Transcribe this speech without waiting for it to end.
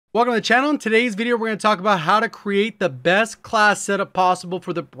Welcome to the channel. In today's video, we're going to talk about how to create the best class setup possible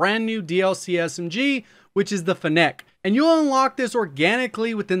for the brand new DLC SMG, which is the Fennec. And you'll unlock this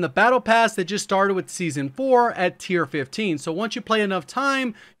organically within the battle pass that just started with season 4 at tier 15. So once you play enough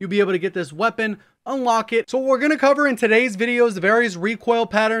time, you'll be able to get this weapon, unlock it. So what we're going to cover in today's video is the various recoil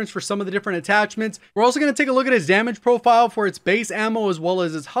patterns for some of the different attachments. We're also going to take a look at its damage profile for its base ammo as well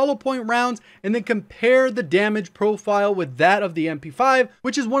as its hollow point rounds, and then compare the damage profile with that of the MP5,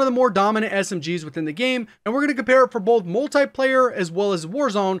 which is one of the more dominant SMGs within the game. And we're going to compare it for both multiplayer as well as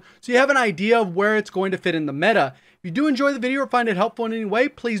Warzone, so you have an idea of where it's going to fit in the meta. If you do enjoy the video or find it helpful in any way,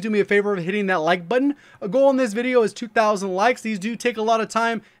 please do me a favor of hitting that like button. A goal in this video is 2,000 likes. These do take a lot of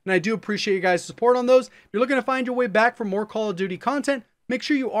time, and I do appreciate you guys' support on those. If you're looking to find your way back for more Call of Duty content, make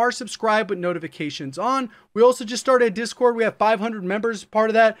sure you are subscribed with notifications on. We also just started a Discord. We have 500 members part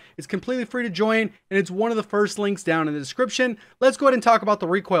of that. It's completely free to join, and it's one of the first links down in the description. Let's go ahead and talk about the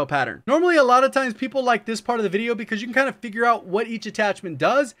recoil pattern. Normally, a lot of times people like this part of the video because you can kind of figure out what each attachment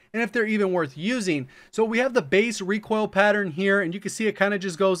does and if they're even worth using. So we have the base recoil pattern here, and you can see it kind of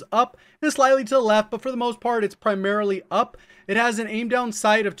just goes up and slightly to the left, but for the most part, it's primarily up. It has an aim down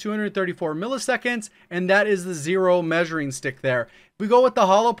sight of 234 milliseconds, and that is the 0 measuring stick there. If we go with the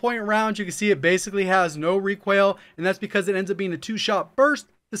hollow point round, you can see it basically has no recoil, and that's because it ends up being a 2-shot burst,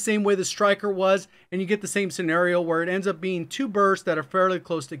 the same way the striker was, and you get the same scenario where it ends up being 2 bursts that are fairly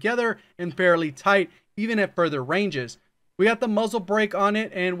close together and fairly tight, even at further ranges. We got the muzzle brake on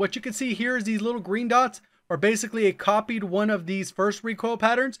it, and what you can see here is these little green dots are basically a copied one of these first recoil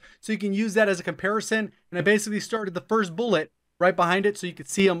patterns, so you can use that as a comparison. And I basically started the first bullet right behind it so you can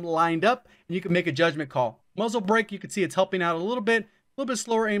see them lined up and you can make a judgment call. Muzzle brake, you can see it's helping out a little bit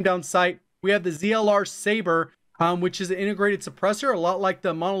slower aim down sight. We have the ZLR Saber, which is an integrated suppressor, a lot like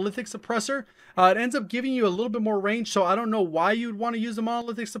the monolithic suppressor. It ends up giving you a little bit more range, so I don't know why you'd want to use a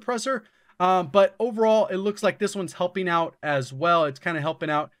monolithic suppressor, but overall it looks like this one's helping out as well. It's kind of helping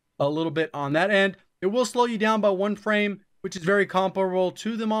out a little bit on that end. It will slow you down by 1 frame, which is very comparable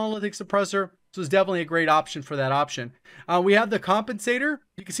to the monolithic suppressor. So it's definitely a great option for that option. We have the compensator.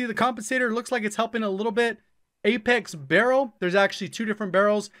 You can see the compensator looks like it's helping a little bit. Apex barrel. There's actually 2 different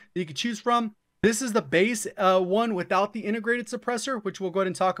barrels that you can choose from. This is the base one without the integrated suppressor, which we'll go ahead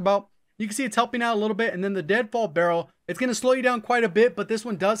and talk about. You can see it's helping out a little bit. And then the deadfall barrel, it's going to slow you down quite a bit, but this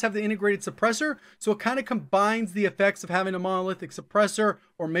one does have the integrated suppressor. So it kind of combines the effects of having a monolithic suppressor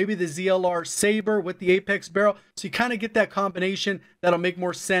or maybe the ZLR Saber with the Apex barrel. So you kind of get that combination that'll make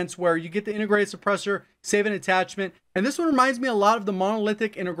more sense where you get the integrated suppressor, save an attachment. And this one reminds me a lot of the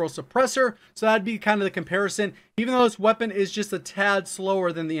monolithic integral suppressor. So that'd be kind of the comparison, even though this weapon is just a tad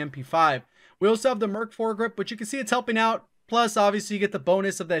slower than the MP5. We also have the Merc foregrip, which you can see it's helping out. Plus, obviously, you get the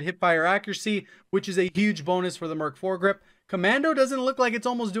bonus of that hipfire accuracy, which is a huge bonus for the Merc foregrip. Commando doesn't look like it's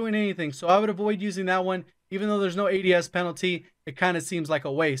almost doing anything, so I would avoid using that one. Even though there's no ADS penalty, it kind of seems like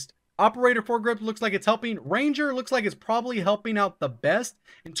a waste. Operator foregrip looks like it's helping. Ranger looks like it's probably helping out the best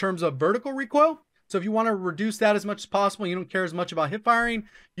in terms of vertical recoil. So if you want to reduce that as much as possible, you don't care as much about hip firing,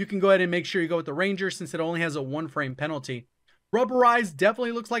 you can go ahead and make sure you go with the Ranger since it only has a 1 frame penalty. Rubberized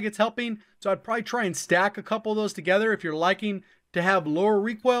definitely looks like it's helping, so I'd probably try and stack a couple of those together. If you're liking to have lower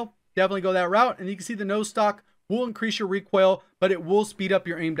recoil, definitely go that route. And you can see the nose stock will increase your recoil, but it will speed up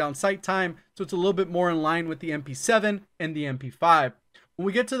your aim down sight time, so it's a little bit more in line with the MP7 and the MP5. When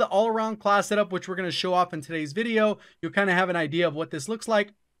we get to the all-around class setup, which we're going to show off in today's video, you'll kind of have an idea of what this looks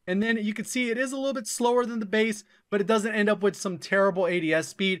like. And then you can see it is a little bit slower than the base, but it doesn't end up with some terrible ADS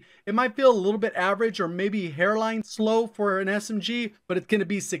speed. It might feel a little bit average or maybe hairline slow for an SMG, but it's going to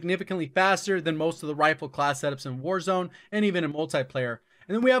be significantly faster than most of the rifle class setups in Warzone and even in multiplayer.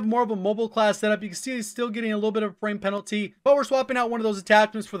 And then we have more of a mobile class setup. You can see it's still getting a little bit of a frame penalty, but we're swapping out one of those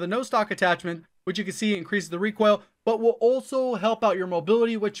attachments for the no stock attachment, which you can see increases the recoil, but will also help out your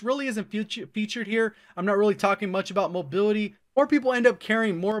mobility, which really isn't featured here. I'm not really talking much about mobility. More people end up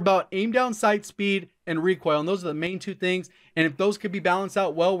caring more about aim down sight speed and recoil, and those are the main 2 things. And if those could be balanced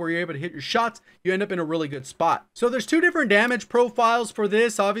out well where you're able to hit your shots, you end up in a really good spot. So there's 2 different damage profiles for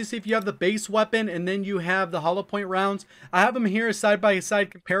this. Obviously, if you have the base weapon and then you have the hollow point rounds, I have them here as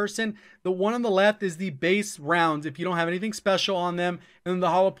side-by-side comparison. The one on the left is the base rounds if you don't have anything special on them, and then the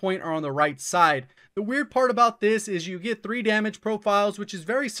hollow point are on the right side. The weird part about this is you get 3 damage profiles, which is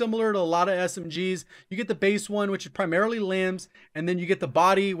very similar to a lot of SMGs. You get the base one, which is primarily limbs, and then you get the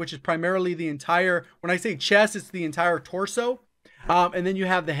body, which is primarily the entire, when I say chest, it's the entire torso, and then you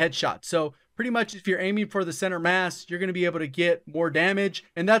have the headshot. So pretty much if you're aiming for the center mass, you're going to be able to get more damage,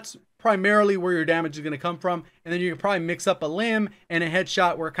 and that's primarily where your damage is going to come from. And then you can probably mix up a limb and a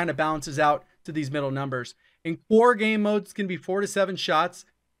headshot where it kind of balances out to these middle numbers. In core game modes, can be 4 to 7 shots.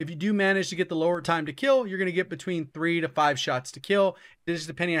 if you do manage to get the lower time to kill, you're going to get between 3 to 5 shots to kill. This is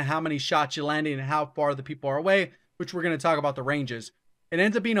depending on how many shots you landed and how far the people are away, which we're going to talk about the ranges. It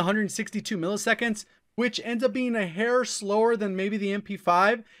ends up being 162 milliseconds, which ends up being a hair slower than maybe the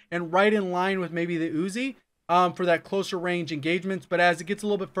MP5 and right in line with maybe the Uzi for that closer range engagements. But as it gets a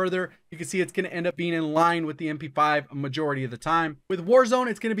little bit further, you can see it's going to end up being in line with the MP5 a majority of the time. With Warzone,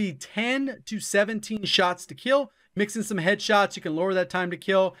 it's going to be 10 to 17 shots to kill. Mix in some headshots, you can lower that time to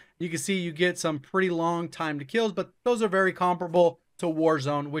kill. You can see you get some pretty long time to kills, but those are very comparable to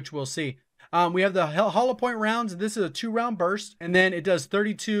Warzone, which we'll see. We have the hollow point rounds. This is a 2-round burst, and then it does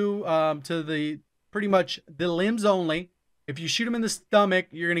 32 to the pretty much the limbs only. If you shoot them in the stomach,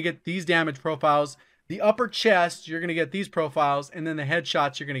 you're going to get these damage profiles. The upper chest, you're going to get these profiles, and then the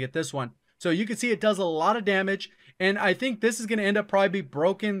headshots, you're going to get this one. So you can see it does a lot of damage, and I think this is going to end up probably be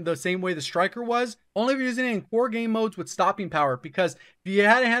broken the same way the Striker was, only if you're using it in core game modes with stopping power, because if you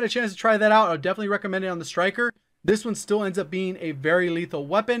hadn't had a chance to try that out, I would definitely recommend it on the Striker. This one still ends up being a very lethal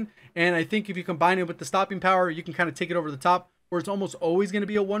weapon, and I think if you combine it with the stopping power, you can kind of take it over the top, where it's almost always going to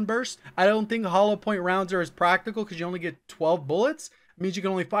be a 1 burst. I don't think hollow point rounds are as practical because you only get 12 bullets. It means you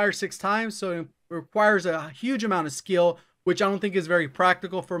can only fire 6 times, so it requires a huge amount of skill, which I don't think is very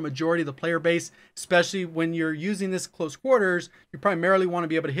practical for a majority of the player base, especially when you're using this close quarters. You primarily want to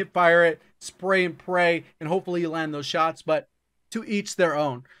be able to hip fire it, spray and pray, and hopefully you land those shots, but to each their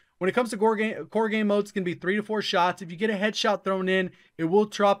own. When it comes to core game modes, it's going to be 3 to 4 shots. If you get a headshot thrown in, it will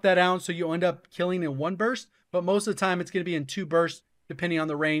drop that down, so you'll end up killing in 1 burst, but most of the time it's going to be in 2 bursts, depending on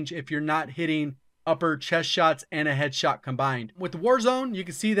the range, if you're not hitting upper chest shots and a headshot combined. With Warzone, you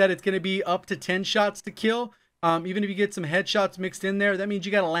can see that it's going to be up to 10 shots to kill. Even if you get some headshots mixed in there, that means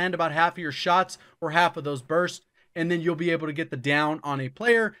you got to land about half of your shots or half of those bursts, and then you'll be able to get the down on a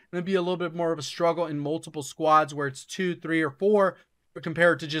player. And it'll be a little bit more of a struggle in multiple squads where it's 2, 3, or 4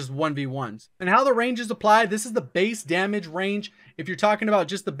 compared to just 1v1s. And how the ranges apply, this is the base damage range. If you're talking about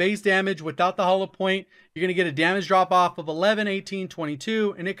just the base damage without the hollow point, you're going to get a damage drop off of 11, 18,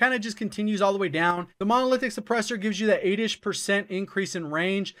 22, and it kind of just continues all the way down. The monolithic suppressor gives you that 8-ish% increase in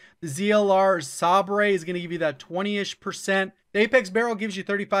range. The ZLR Sabre is going to give you that 20-ish%. The Apex barrel gives you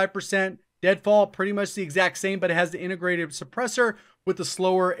 35%. Deadfall, pretty much the exact same, but it has the integrated suppressor with the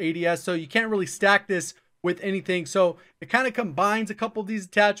slower ADS, so you can't really stack this with anything. So it kind of combines a couple of these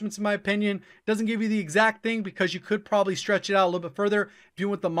attachments, in my opinion. It doesn't give you the exact thing because you could probably stretch it out a little bit further. If you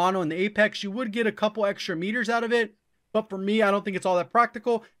went the mono and the Apex, you would get a couple extra meters out of it. But for me, I don't think it's all that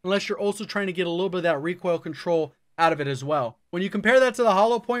practical unless you're also trying to get a little bit of that recoil control out of it as well. When you compare that to the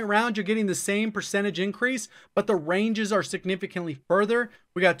hollow point round, you're getting the same percentage increase, but the ranges are significantly further.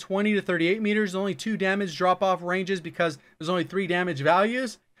 We got 20 to 38 meters, only 2 damage drop off ranges because there's only 3 damage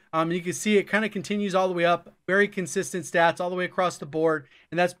values. You can see it kind of continues all the way up, very consistent stats all the way across the board,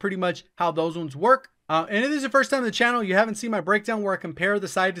 and that's pretty much how those ones work. And if this is the first time on the channel, you haven't seen my breakdown where I compare the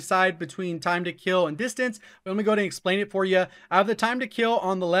side to side between time to kill and distance. Let me go ahead and explain it for you. I have the time to kill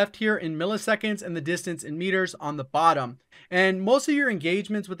on the left here in milliseconds and the distance in meters on the bottom. And most of your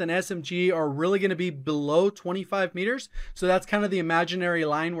engagements with an SMG are really going to be below 25 meters. So that's kind of the imaginary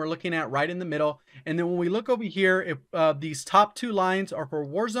line we're looking at right in the middle. And then when we look over here, if these top 2 lines are for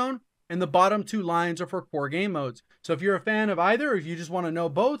Warzone and the bottom 2 lines are for core game modes. So if you're a fan of either, or if you just want to know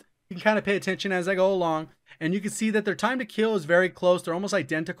both, you can kind of pay attention as I go along, and you can see that their time to kill is very close. They're almost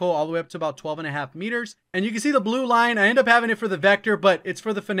identical all the way up to about 12.5 meters. And you can see the blue line. I end up having it for the Vector, but it's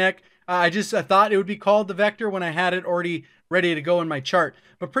for the Fennec. I thought it would be called the Vector when I had it already ready to go in my chart.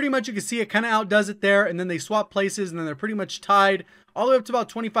 But pretty much you can see it kind of outdoes it there, and then they swap places, and then they're pretty much tied all the way up to about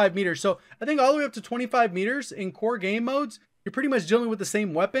 25 meters. So I think all the way up to 25 meters in core game modes, you're pretty much dealing with the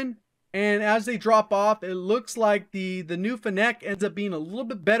same weapon. And as they drop off, it looks like the new Fennec ends up being a little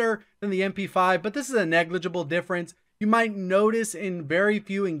bit better than the MP5, but this is a negligible difference. You might notice in very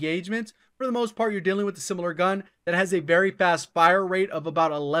few engagements. For the most part, you're dealing with a similar gun that has a very fast fire rate of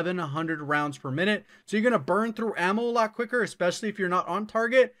about 1,100 rounds per minute. So you're going to burn through ammo a lot quicker, especially if you're not on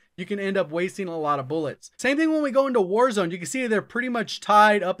target. You can end up wasting a lot of bullets. Same thing when we go into Warzone. You can see they're pretty much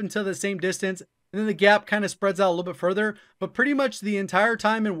tied up until the same distance. And then the gap kind of spreads out a little bit further, but pretty much the entire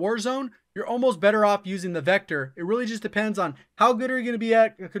time in Warzone, you're almost better off using the Vector. It really just depends on how good are you going to be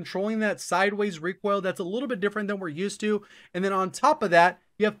at controlling that sideways recoil. That's a little bit different than we're used to. And then on top of that,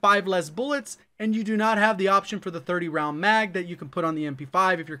 you have 5 less bullets, and you do not have the option for the 30-round mag that you can put on the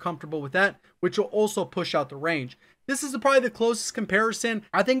MP5 if you're comfortable with that, which will also push out the range. This is probably the closest comparison.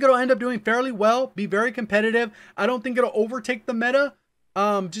 I think it'll end up doing fairly well, be very competitive. I don't think it'll overtake the meta.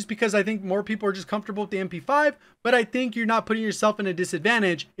 Just because I think more people are just comfortable with the MP5, but I think you're not putting yourself in a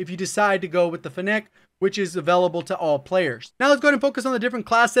disadvantage if you decide to go with the Fennec which is available to all players. Now let's go ahead and focus on the different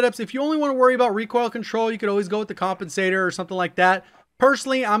class setups. If you only want to worry about recoil control, you could always go with the compensator or something like that.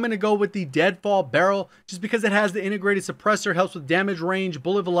 Personally, I'm going to go with the deadfall barrel just because it has the integrated suppressor, helps with damage range,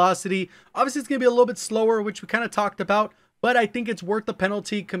 bullet velocity. Obviously, it's going to be a little bit slower, which we kind of talked about, but I think it's worth the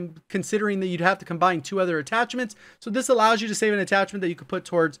penalty considering that you'd have to combine 2 other attachments. So this allows you to save an attachment that you could put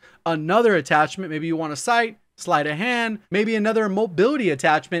towards another attachment. Maybe you want a sight, sleight of hand, maybe another mobility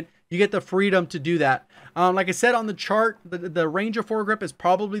attachment. You get the freedom to do that. Like I said on the chart, the Ranger foregrip is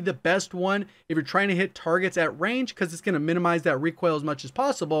probably the best one if you're trying to hit targets at range because it's going to minimize that recoil as much as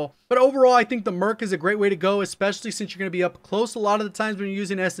possible. But overall, I think the Merc is a great way to go, especially since you're going to be up close a lot of the times when you're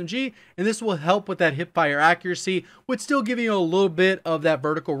using SMG, and this will help with that hip fire accuracy, with still giving you a little bit of that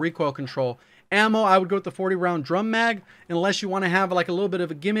vertical recoil control. Ammo, I would go with the 40 round drum mag, unless you want to have like a little bit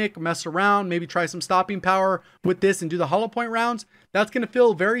of a gimmick, mess around, maybe try some stopping power with this and do the hollow point rounds. That's going to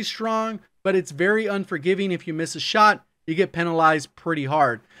feel very strong, but it's very unforgiving. If you miss a shot, you get penalized pretty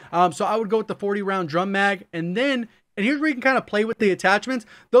hard. So I would go with the 40 round drum mag, and here's where you can kind of play with the attachments.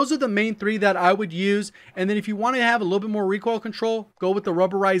 Those are the main 3 that I would use. And then if you want to have a little bit more recoil control, go with the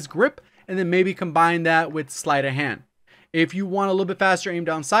rubberized grip, and then maybe combine that with sleight of hand. If you want a little bit faster aim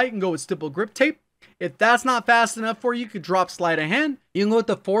down sight, you can go with stipple grip tape. If that's not fast enough for you, you could drop sleight of hand. You can go with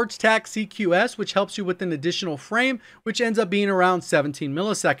the Forge Tac CQS, which helps you with an additional frame, which ends up being around 17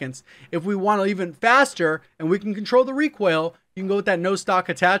 milliseconds. If we want even faster and we can control the recoil, you can go with that no stock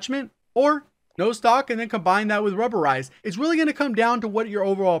attachment, or no stock and then combine that with rubberized. It's really going to come down to what your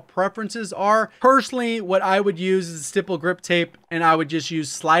overall preferences are. Personally, what I would use is stipple grip tape, and I would just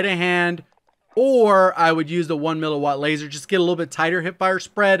use sleight of hand, or I would use the 1 milliwatt laser, just get a little bit tighter hip fire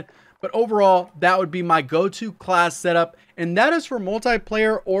spread. But overall, that would be my go-to class setup, and that is for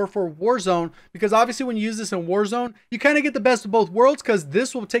multiplayer or for Warzone, because obviously when you use this in Warzone, you kind of get the best of both worlds, because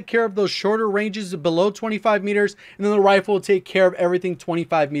this will take care of those shorter ranges below 25 meters, and then the rifle will take care of everything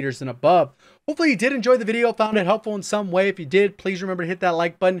 25 meters and above. Hopefully you did enjoy the video, found it helpful in some way. If you did, please remember to hit that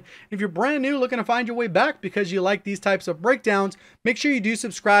like button. If you're brand new, looking to find your way back because you like these types of breakdowns, make sure you do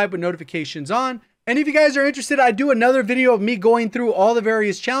subscribe with notifications on. And if you guys are interested, I do another video of me going through all the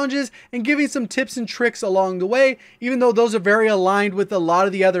various challenges and giving some tips and tricks along the way, even though those are very aligned with a lot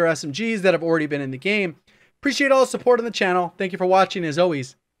of the other SMGs that have already been in the game. Appreciate all the support on the channel. Thank you for watching. As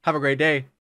always, have a great day.